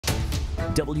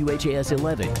WHAS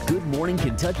 11 Good Morning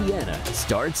Kentuckiana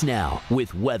starts now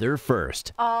with weather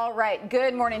first. All right,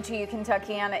 good morning to you,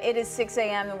 Kentuckiana. It is 6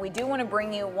 a.m. and we do want to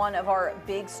bring you one of our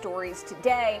big stories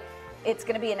today. It's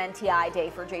going to be an NTI day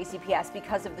for JCPS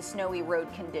because of the snowy road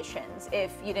conditions.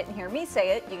 If you didn't hear me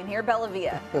say it, you can hear Bella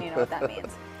Via. You know what that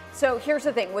means. So here's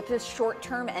the thing, with this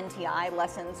short-term NTI,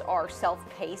 lessons are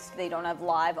self-paced. They don't have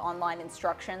live online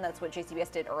instruction. That's what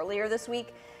JCPS did earlier this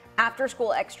week.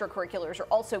 After-school extracurriculars are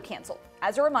also canceled.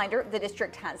 As a reminder, the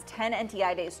district has 10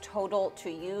 NTI days total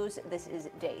to use. This is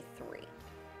day 3.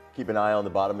 Keep an eye on the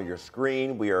bottom of your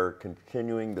screen. We are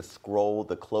continuing to scroll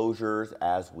the closures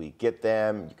as we get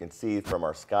them. You can see from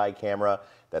our sky camera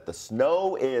that the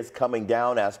snow is coming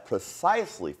down as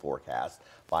precisely forecast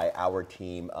by our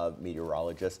team of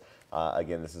meteorologists.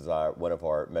 Again, this is one of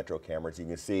our metro cameras. You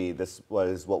can see this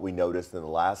was what we noticed in the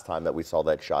last time that we saw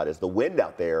that shot, is the wind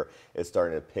out there is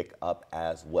starting to pick up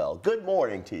as well. Good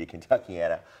morning to you,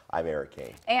 Kentuckiana. I'm Eric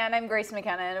Kane. And I'm Grace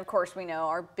McKenna. And of course, we know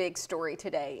our big story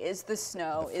today is the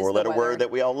snow. The four-letter word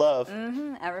that we all love.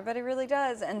 Everybody really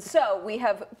does. And so we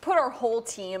have put our whole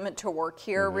team to work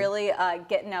here, really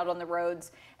getting out on the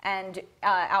roads and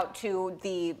out to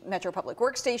the Metro Public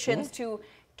Workstations to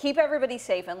keep everybody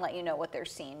safe and let you know what they're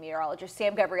seeing. Meteorologist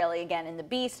Sam Gabrielli again in the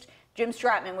Beast, Jim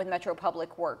Stratman with Metro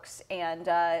Public Works, and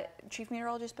Chief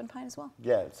Meteorologist Ben Pine as well.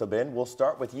 Yeah, so Ben, we'll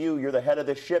start with you. You're the head of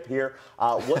the ship here.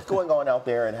 What's going on out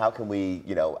there, and how can we,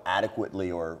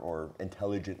 adequately or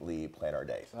intelligently plan our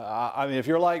days? I mean, if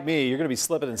you're like me, you're going to be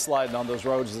slipping and sliding on those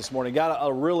roads this morning. Got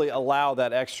to really allow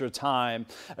that extra time,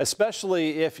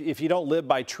 especially if you don't live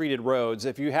by treated roads.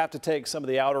 If you have to take some of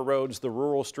the outer roads, the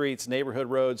rural streets, neighborhood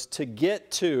roads to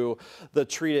get to the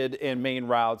treated and main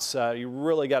routes, you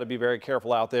really got to be very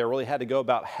careful out there. Really had to go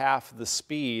about half the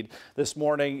speed this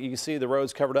morning. You can see the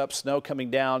roads covered up, snow coming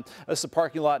down. This is a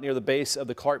parking lot near the base of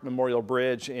the Clark Memorial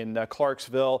Bridge in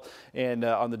Clarksville and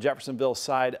on the Jeffersonville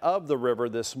side of the river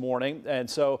this morning. And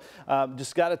so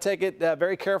just got to take it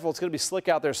very careful. It's going to be slick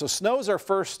out there. So snow is our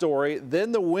first story.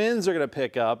 Then the winds are going to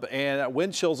pick up and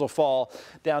wind chills will fall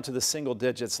down to the single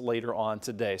digits later on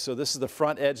today. So this is the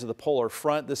front edge of the polar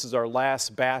front. This is our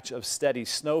last batch of steady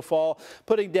snowfall,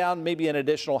 putting down maybe an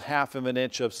additional half of an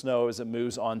inch of snow as it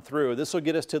moves on through. This will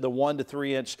get us to the 1 to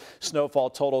 3 inch snowfall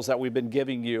totals that we've been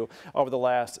giving you over the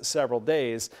last several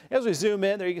days. As we zoom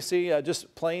in there, you can see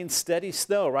just plain steady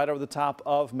snow right over the top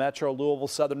of Metro Louisville,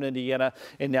 southern Indiana,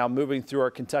 and now moving through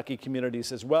our Kentucky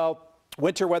communities as well.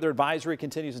 Winter weather advisory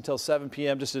continues until 7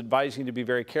 p.m. Just advising you to be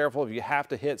very careful if you have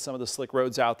to hit some of the slick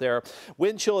roads out there.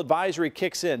 Wind chill advisory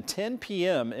kicks in 10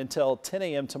 p.m. until 10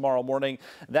 a.m. tomorrow morning.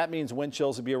 That means wind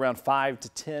chills will be around 5 to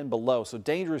 10 below. So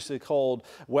dangerously cold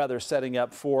weather setting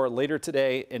up for later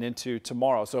today and into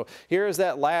tomorrow. So here is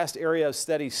that last area of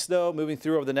steady snow moving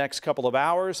through over the next couple of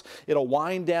hours. It'll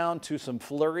wind down to some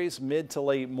flurries mid to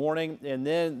late morning, and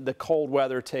then the cold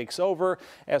weather takes over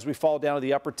as we fall down to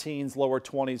the upper teens, lower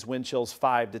 20s, wind chills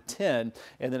 5 to 10,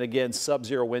 and then again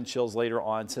sub-zero wind chills later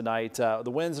on tonight.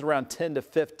 The winds at around 10 to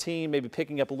 15, maybe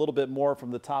picking up a little bit more from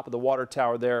the top of the water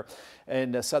tower there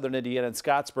in southern Indiana and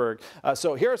Scottsburg.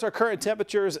 So here's our current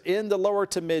temperatures in the lower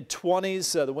to mid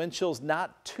 20s. The wind chills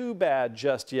not too bad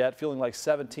just yet, feeling like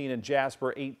 17 in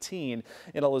Jasper, 18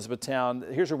 in Elizabethtown.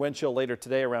 Here's your wind chill later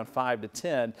today around 5 to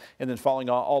 10, and then falling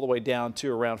all the way down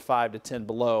to around 5 to 10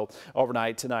 below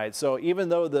overnight tonight. So even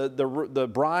though the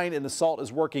brine and the salt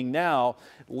is working now,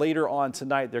 later on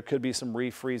tonight there could be some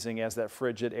refreezing as that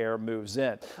frigid air moves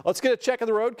in. Let's get a check of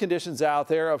the road conditions out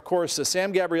there. Of course,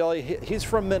 Sam Gabrielli, he's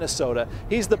from Minnesota.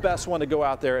 He's the best one to go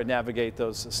out there and navigate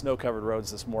those snow-covered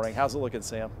roads this morning. How's it looking,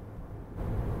 Sam?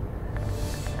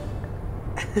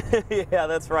 Yeah,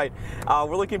 that's right.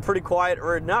 We're looking pretty quiet,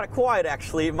 or not quiet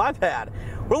actually, my bad.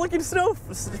 We're looking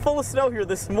full of snow here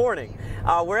this morning.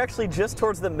 We're actually just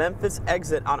towards the Memphis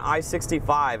exit on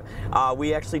I-65.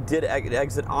 We actually did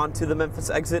exit onto the Memphis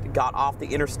exit, got off the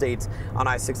interstate on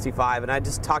I-65, and I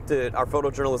just talked to our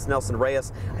photojournalist Nelson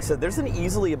Reyes. I said there's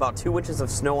easily about 2 inches of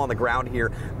snow on the ground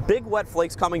here. Big wet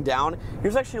flakes coming down.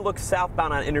 Here's actually a look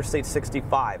southbound on Interstate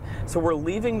 65. So we're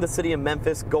leaving the city of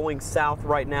Memphis, going south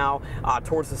right now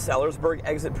towards the Sellersburg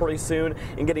exit pretty soon,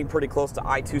 and getting pretty close to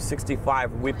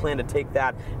I-265. We plan to take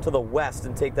that to the west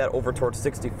and take that over towards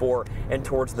 64 and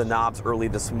towards the Knobs early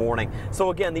this morning. So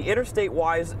again, the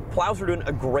interstate-wise, plows are doing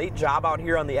a great job out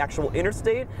here on the actual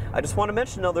interstate. I just want to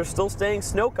mention, though, they're still staying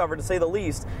snow-covered, to say the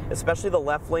least, especially the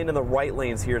left lane and the right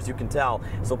lanes here, as you can tell.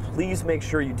 So please make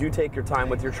sure you do take your time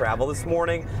with your travel this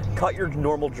morning. Cut your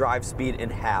normal drive speed in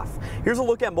half. Here's a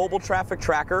look at mobile traffic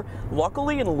tracker.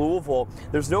 Luckily in Louisville,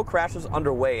 there's no crashes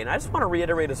underway. And I just want to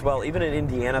reiterate as well, even in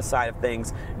Indiana side of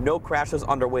things, no crashes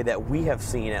underway that we have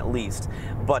seeing at least.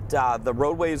 But the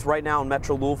roadways right now in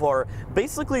Metro Louisville are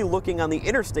basically looking, on the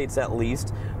interstates at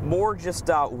least, more just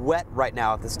wet right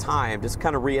now at this time. Just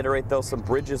kind of reiterate though, some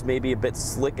bridges may be a bit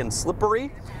slick and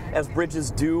slippery, as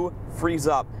bridges do freeze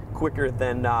up quicker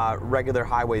than regular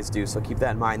highways do, so keep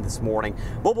that in mind this morning.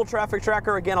 Mobile traffic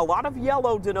tracker, again, a lot of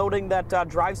yellow denoting that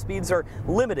drive speeds are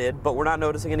limited, but we're not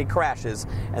noticing any crashes.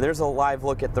 And there's a live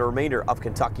look at the remainder of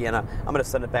Kentucky, and I'm going to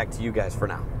send it back to you guys for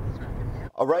now.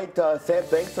 All right, Sam,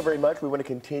 thanks so very much. We want to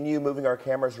continue moving our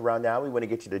cameras around now. We want to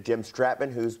get you to Jim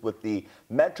Stratman, who's with the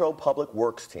Metro Public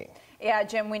Works team. Yeah,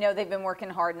 Jim, we know they've been working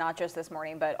hard, not just this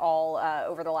morning, but all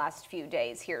over the last few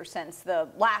days here since the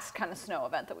last kind of snow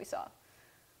event that we saw.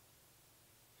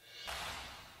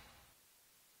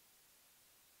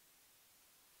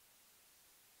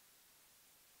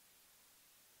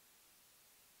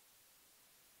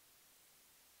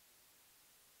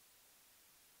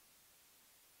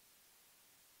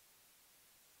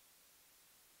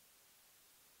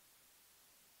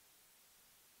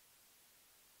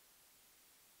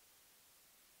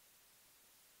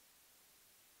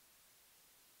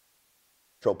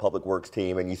 Public Works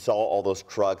team, and you saw all those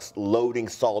trucks loading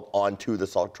salt onto the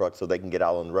salt truck so they can get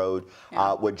out on the road.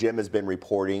 Yeah. What Jim has been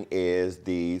reporting is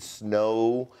the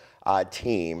snow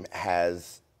team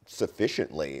has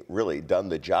sufficiently really done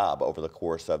the job over the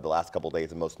course of the last couple of days,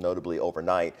 and most notably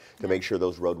overnight, to make sure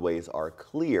those roadways are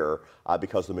clear,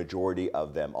 because the majority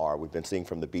of them are. We've been seeing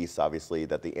from the beasts, obviously,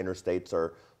 that the interstates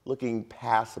are looking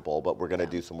passable, but we're going to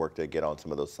do some work to get on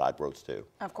some of those side roads too.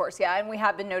 Of course, yeah, and we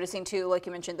have been noticing too, like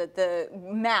you mentioned, that the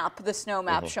map, the snow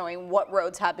map showing what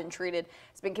roads have been treated,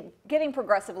 has been getting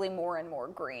progressively more and more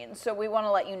green. So we want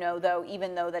to let you know, though,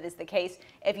 even though that is the case,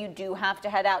 if you do have to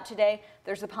head out today,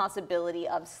 there's a possibility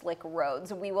of slick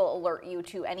roads. We will alert you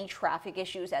to any traffic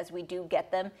issues as we do get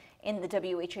them in the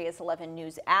WHAS 11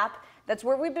 News app. That's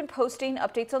where we've been posting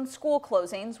updates on school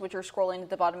closings, which are scrolling at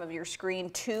the bottom of your screen.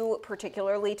 Two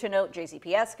particularly to note: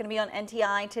 JCPS is going to be on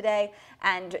NTI today,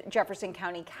 and Jefferson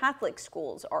County Catholic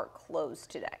schools are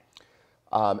closed today.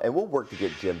 And we'll work to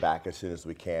get Jim back as soon as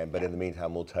we can. But in the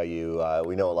meantime, we'll tell you,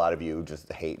 we know a lot of you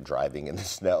just hate driving in the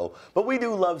snow, but we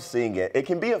do love seeing it. It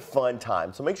can be a fun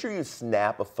time. So make sure you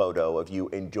snap a photo of you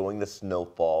enjoying the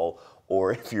snowfall,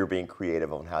 or if you're being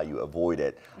creative on how you avoid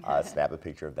it, snap a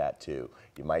picture of that too.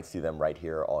 You might see them right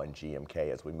here on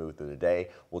GMK as we move through the day.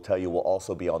 We'll tell you we'll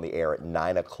also be on the air at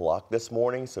 9 o'clock this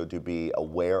morning, so do be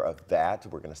aware of that.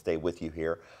 We're going to stay with you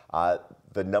here.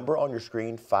 The number on your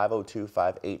screen,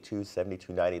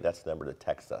 502-582-7290, that's the number to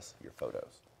text us your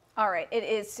photos. All right, it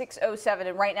is 6:07,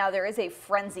 and right now there is a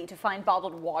frenzy to find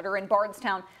bottled water in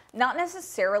Bardstown, not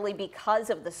necessarily because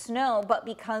of the snow, but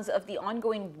because of the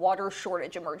ongoing water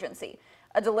shortage emergency.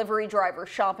 A delivery driver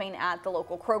shopping at the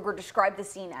local Kroger described the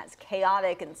scene as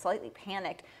chaotic and slightly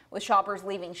panicked, with shoppers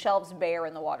leaving shelves bare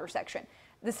in the water section.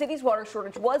 The city's water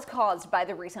shortage was caused by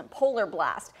the recent polar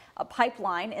blast. A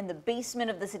pipeline in the basement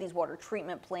of the city's water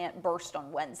treatment plant burst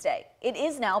on Wednesday. It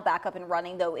is now back up and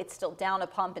running, though it's still down a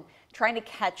pump and trying to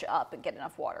catch up and get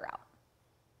enough water out.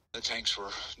 The tanks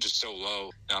were just so low,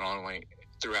 not only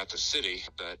throughout the city,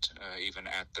 but even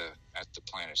at the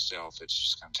plant itself. It's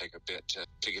just going to take a bit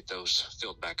to get those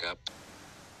filled back up.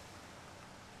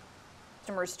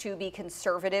 Customers to be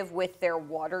conservative with their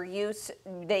water use.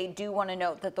 They do want to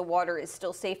note that the water is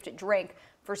still safe to drink.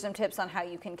 For some tips on how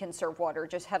you can conserve water,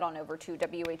 just head on over to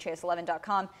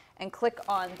WHAS11.com and click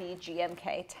on the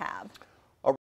GMK tab.